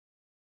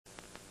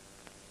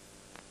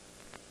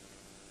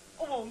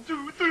1,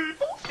 2, 3,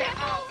 4.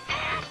 Sifl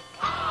and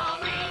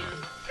Ollie.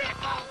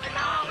 Sifl and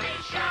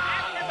Ollie Show.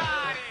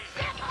 Everybody.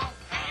 Sifl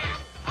and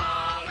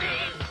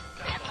Ollie.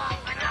 Sifl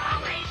and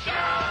Ollie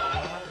Show.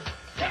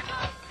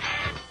 Sifl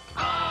and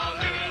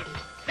Ollie.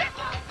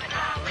 Sifl and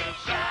Ollie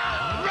Show.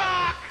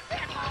 Rock!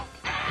 Sifl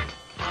and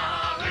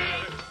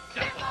Ollie.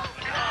 Sifl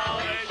and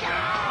Ollie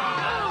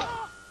Show.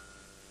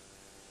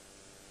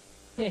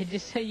 Hey,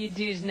 just so you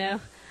dudes know,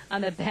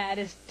 I'm the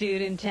baddest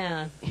dude in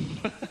town.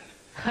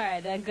 All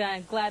right,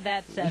 I'm glad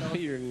that's settled. No,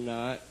 you're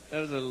not. That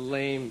was a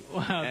lame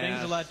Wow,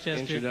 thanks a lot, Chester.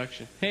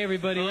 introduction. Hey,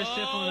 everybody, we're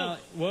Sifl and Ollie.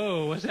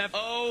 Whoa, what's that?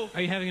 Oh,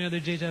 Are you having another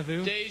deja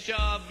vu?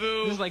 deja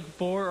vu. This is like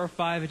 4 or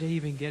 5 a day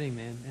you've been getting,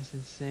 man. That's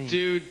insane.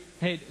 Dude,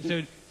 Hey,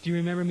 so do you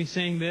remember me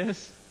saying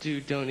this?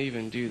 dude, don't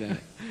even do that.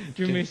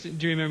 Do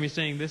you remember me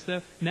saying this,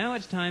 though? Now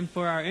it's time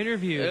for our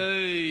interview.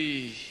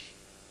 Hey.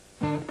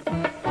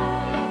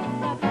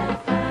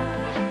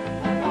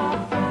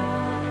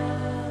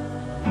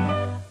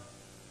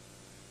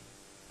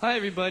 Hi,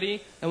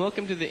 everybody, and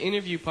welcome to the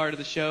interview part of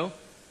the show.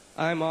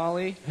 I'm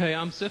Ollie. Hey,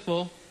 I'm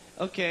Sifl.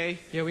 Okay.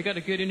 Yeah, we got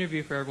a good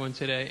interview for everyone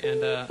today,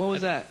 and What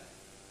was that?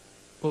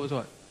 What was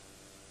what?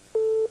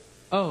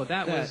 Oh,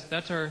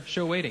 that's our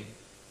show waiting.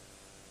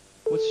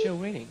 What's show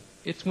waiting?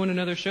 It's when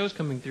another show's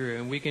coming through,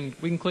 and we can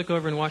click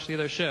over and watch the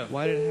other show.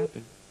 Why did it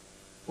happen?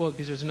 Well,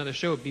 because there's another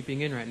show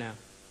beeping in right now.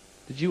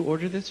 Did you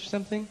order this or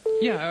something?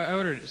 Yeah, I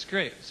ordered it. It's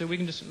great. So we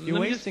can just... You're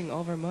let me wasting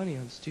all of our money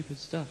on stupid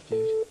stuff,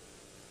 dude.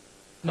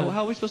 No.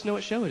 How are we supposed to know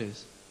what show it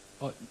is?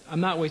 Well,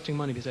 I'm not wasting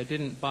money because I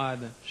didn't buy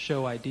the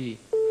show ID.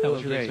 That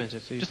was really great.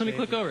 expensive. So you Just let me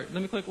saved click over.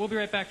 Let me click. We'll be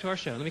right back to our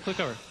show. Let me click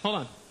over.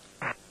 Hold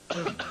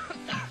on.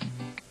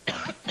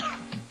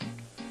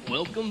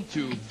 Welcome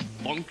to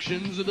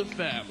Functions of the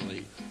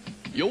Family,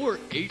 your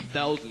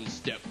 8,000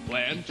 step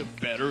plan to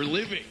better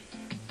living.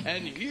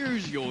 And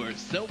here's your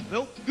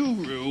self-help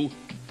guru,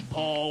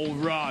 Paul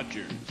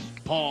Rogers.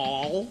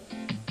 Paul?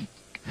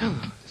 Hello,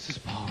 this is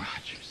Paul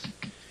Rogers.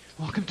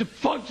 Welcome to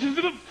Functions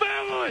of the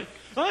Family.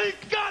 I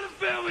ain't got a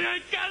family. I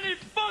ain't got any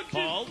functions.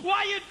 Paul?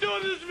 Why you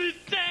doing this to me,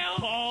 Dale?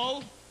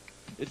 Paul?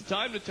 It's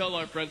time to tell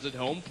our friends at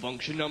home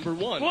function number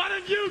 1. Why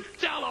don't you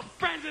tell a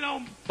friend at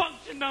home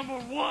function number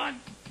 1?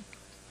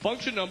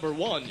 Function number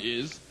 1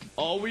 is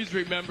always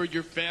remember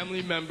your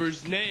family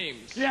members'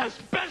 names. Yeah,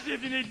 especially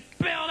if you need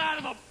bailed out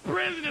of a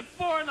prison at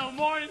 4 in the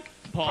morning.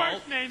 Paul?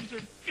 First names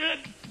are good.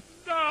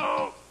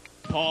 No.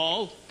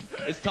 Paul,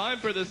 it's time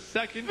for the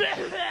second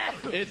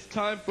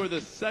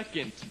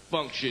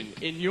function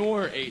in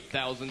your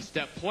 8,000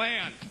 step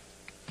plan.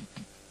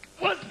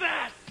 What's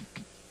that?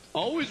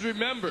 Always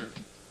remember,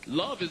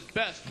 love is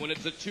best when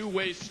it's a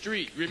two-way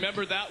street.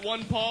 Remember that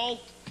one,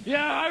 Paul?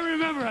 Yeah, I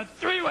remember a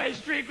 3-way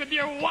street with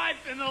your wife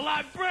and the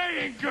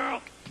librarian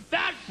girl.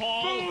 That's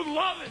Paul? smooth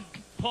loving.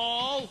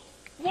 Paul?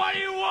 What do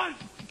you want?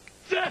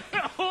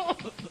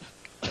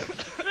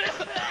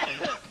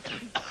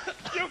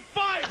 You're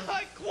fired.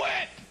 I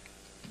quit!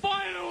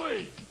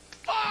 Finally.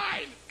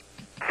 Fine!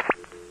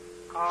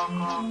 Call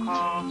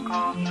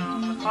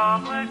to the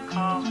public,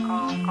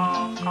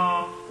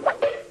 call.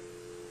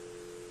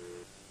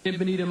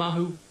 Benita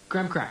Mahu,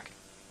 Graham Crack.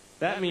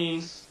 That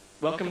means,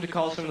 welcome to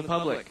Calls from the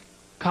Public.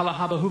 Kala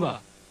Haba Huba,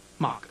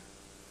 Mock.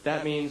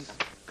 That means,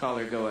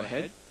 caller, go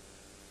ahead.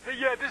 Hey,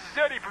 yeah, this is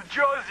Eddie from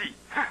Jersey.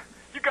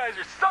 You guys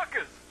are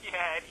suckers. Yeah,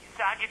 Eddie,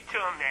 sock it to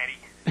him, Eddie.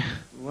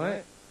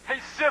 What? Hey,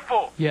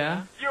 Sifl.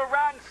 Yeah? You're a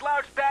rotten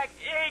slouchback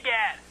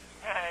A-gas.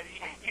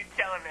 You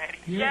tell him, Eddie.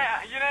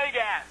 Yeah, you're an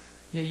A-gas.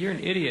 Yeah, you're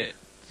an idiot.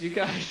 Do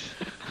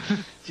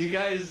you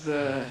guys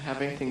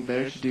have anything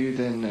better to do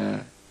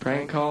than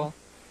prank call?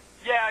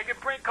 Yeah, I can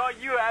prank call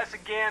you ass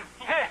again.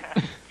 Yeah.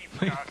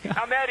 Keep talking.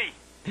 I'm Eddie.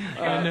 You I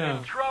guys are know.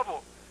 in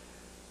trouble.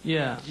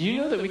 Yeah. Do you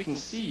know that we can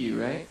see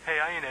you, right? Hey,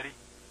 I ain't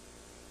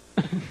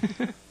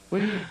Eddie.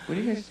 What are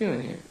you guys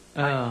doing here?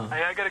 Oh.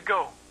 Hey, I gotta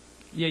go.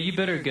 Yeah, you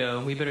better go,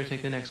 and we better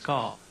take the next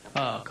call.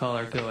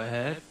 Caller, go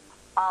ahead.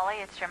 Ollie,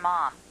 it's your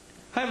mom.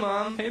 Hi,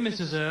 Mom. Hey,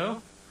 Mrs.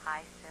 O.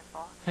 Hi,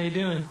 Sifl. How you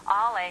doing?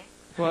 Ollie,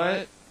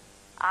 What?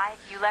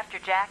 you left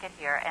your jacket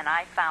here, and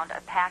I found a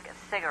pack of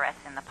cigarettes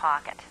in the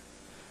pocket.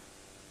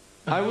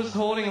 I was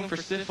holding them for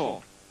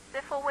Sifl.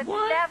 Sifl would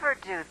What? never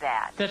do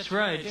that. That's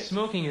right.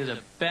 Smoking is a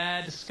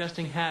bad,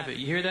 disgusting habit.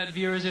 You hear that,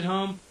 viewers at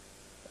home?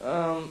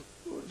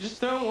 Just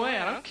throw them away.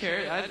 I don't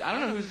care. I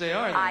don't know whose they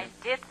are. I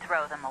did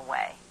throw them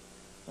away.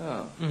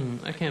 Oh.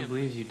 I can't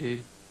believe you,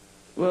 dude.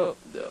 Well,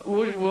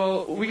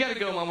 we gotta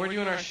go, Mom. We're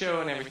doing our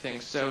show and everything,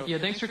 so... Yeah,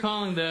 thanks for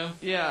calling, though.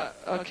 Yeah,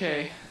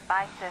 okay.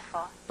 Bye,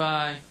 Sifl.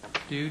 Bye.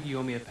 Dude, you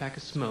owe me a pack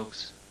of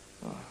smokes.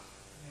 Oh,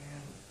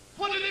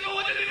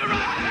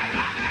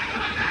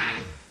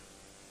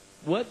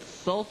 What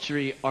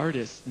sultry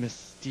artist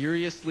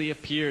mysteriously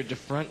appeared to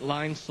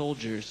frontline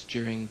soldiers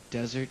during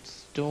Desert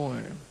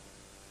Storm?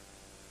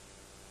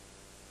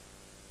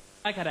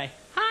 I got a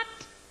hot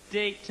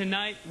date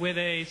tonight with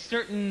a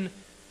certain...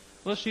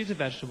 Well, she's a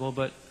vegetable,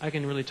 but I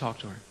can really talk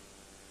to her.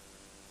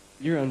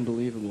 You're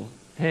unbelievable.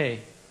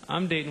 Hey,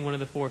 I'm dating one of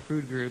the 4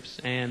 food groups,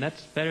 and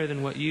that's better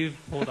than what you've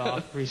pulled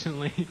off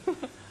recently.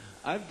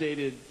 I've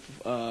dated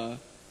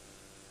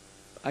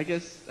I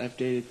guess I've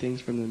dated things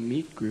from the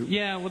meat group.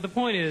 Yeah, well, the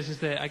point is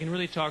that I can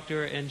really talk to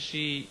her, and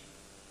she...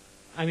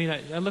 I mean,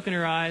 I look in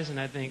her eyes, and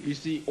I think... You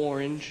see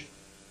orange?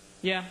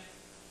 Yeah.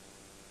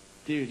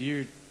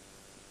 Dude,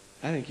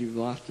 I think you've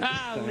lost it this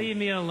time. Leave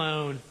me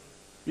alone.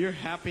 You're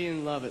happy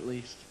in love, at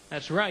least.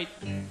 That's right.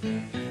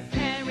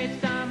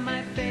 Carrots are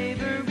my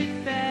favorite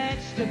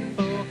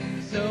vegetable,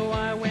 so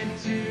I went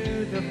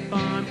to the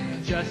farm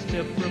just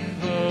to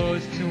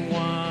propose to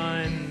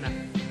one.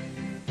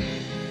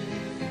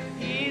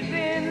 He's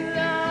in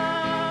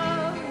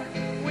love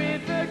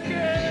with a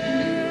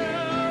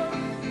girl.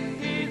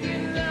 He's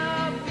in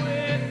love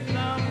with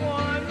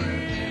someone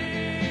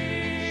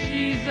real.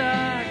 She's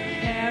a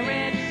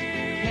carrot.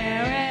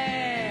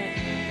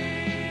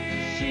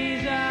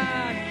 She's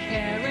a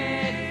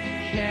carrot,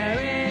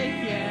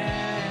 yeah.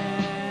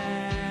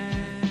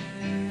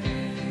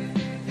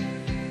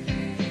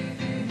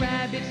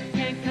 Rabbits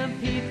can't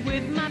compete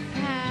with my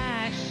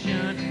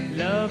passion.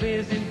 Love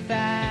is in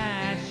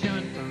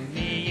fashion for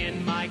me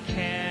and my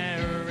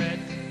carrot.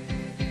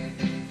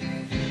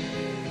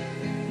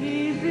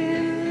 He's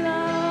in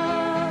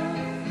love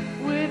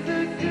with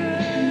a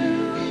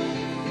girl.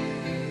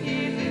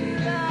 He's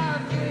in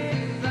love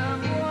with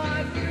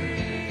someone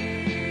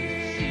real.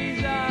 She's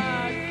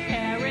a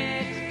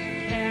carrot.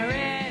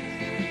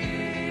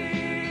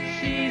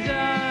 She's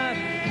a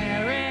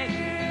carrot,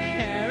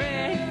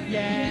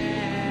 yeah.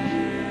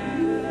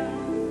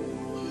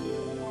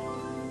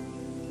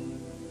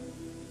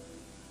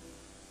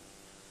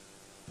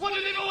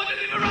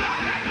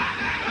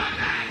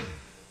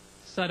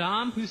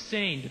 Saddam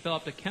Hussein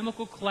developed a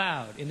chemical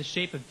cloud in the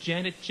shape of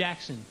Janet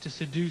Jackson to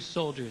seduce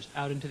soldiers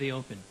out into the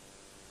open.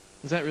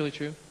 Is that really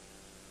true?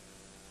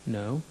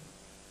 No.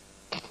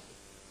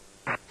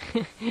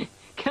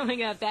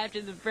 Coming up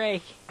after the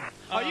break.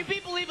 Are you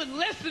people even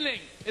listening?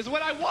 Is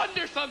what I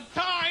wonder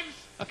sometimes.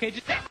 Okay,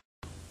 just...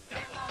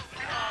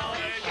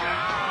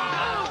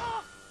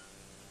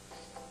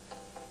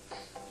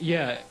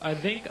 Yeah, I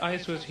think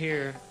ice was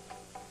here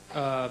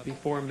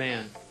before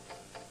man.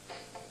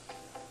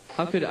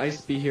 How could ice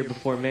be here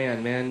before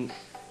man? Man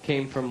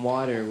came from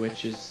water,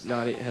 which is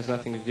not. It has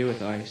nothing to do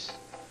with ice.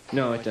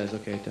 No, it does.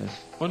 Okay, it does.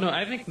 Well, no,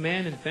 I think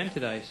man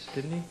invented ice,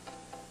 didn't he?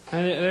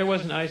 And there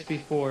wasn't ice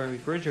before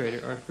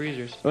refrigerator or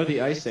freezers. Oh,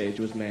 the Ice Age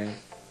was man.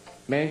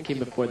 Man came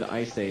before the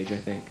Ice Age, I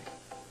think.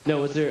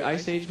 No, was there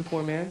Ice Age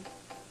before man?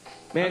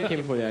 Man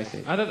came before the Ice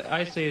Age. I thought the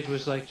Ice Age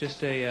was like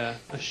just a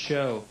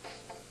show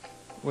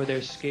where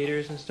there's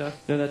skaters and stuff.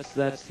 No,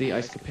 that's the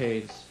Ice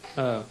Capades.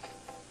 Oh.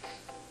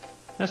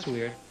 That's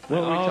weird.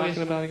 What were we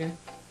talking about again?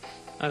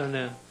 I don't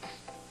know.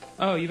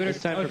 Oh, you better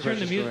It's time for turn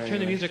the Precious Roy, turn the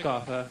anyway. music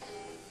off.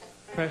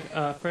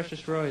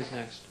 Precious Roy is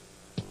next.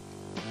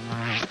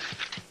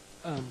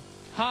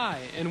 Hi,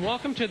 and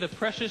welcome to the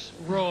Precious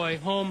Roy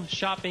Home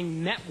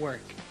Shopping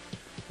Network,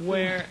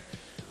 where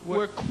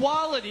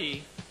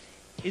Quality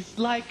is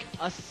like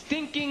a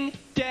stinking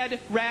dead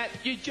rat.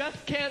 You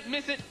just can't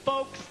miss it,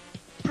 folks.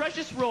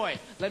 Precious Roy,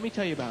 let me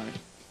tell you about it.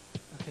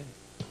 Okay.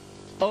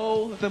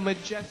 Oh, the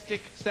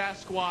majestic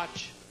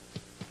Sasquatch.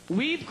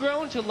 We've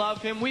grown to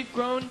love him. We've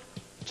grown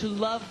to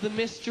love the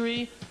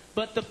mystery,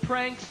 but the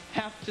pranks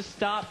have to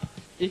stop.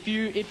 If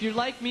you're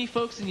like me,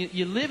 folks, and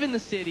you live in the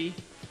city,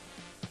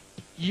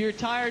 you're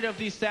tired of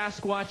these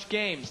Sasquatch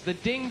games. The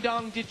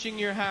ding-dong ditching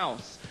your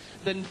house.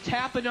 The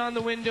tapping on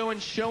the window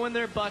and showing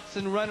their butts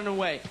and running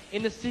away.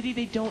 In the city,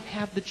 they don't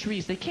have the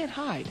trees. They can't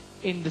hide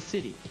in the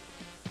city.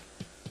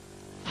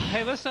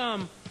 Hey, let's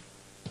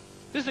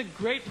this is a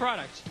great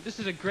product. This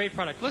is a great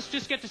product. Let's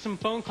just get to some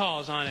phone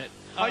calls on it.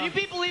 Are you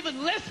people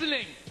even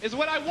listening? Is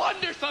what I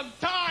wonder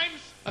sometimes.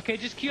 Okay,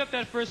 just queue up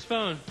that first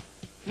phone.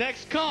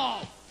 Next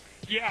call.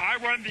 Yeah, I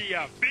run the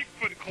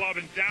Bigfoot Club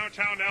in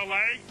downtown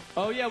L.A.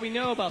 Oh, yeah, we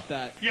know about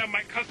that. Yeah,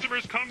 my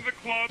customers come to the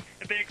club,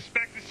 and they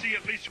expect to see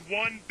at least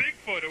one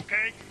Bigfoot,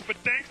 okay? But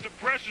thanks to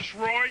Precious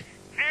Roy,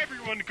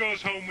 everyone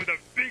goes home with a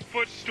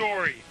Bigfoot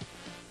story.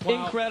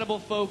 Wow. Incredible,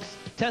 folks.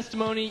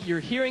 Testimony, you're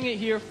hearing it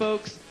here,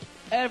 folks.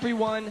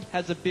 Everyone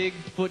has a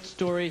Bigfoot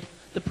story.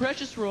 The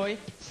Precious Roy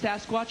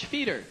Sasquatch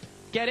Feeder.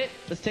 Get it?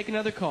 Let's take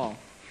another call.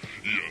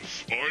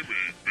 Yes, I'm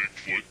a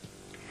Bigfoot,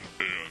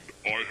 and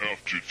I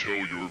have to tell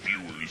your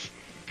viewers,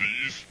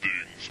 these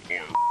things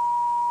are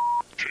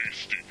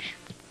tasty.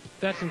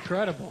 That's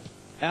incredible.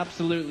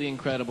 Absolutely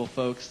incredible,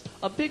 folks.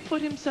 A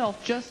Bigfoot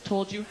himself just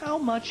told you how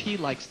much he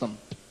likes them.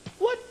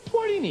 What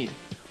more do you need?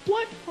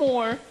 What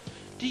more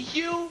do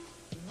you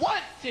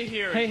want to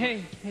hear?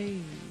 Hey.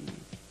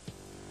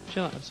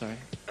 Chill out. I'm sorry.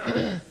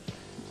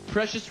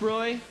 Precious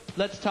Roy,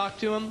 let's talk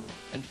to him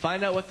and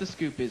find out what the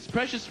scoop is.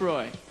 Precious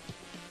Roy.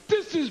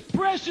 This is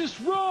Precious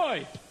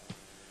Roy,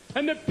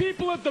 and the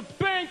people at the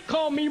bank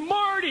call me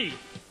Marty.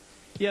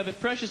 Yeah,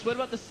 but Precious, what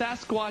about the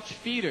Sasquatch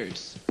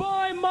feeders?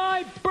 Buy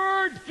my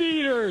bird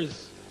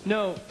feeders.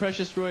 No,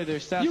 Precious Roy, they're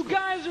Sasquatch. You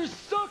guys are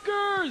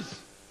suckers.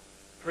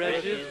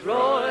 Precious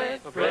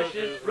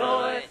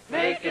Roy,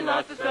 making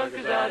lots of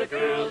suckers out of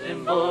girls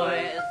and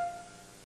boys.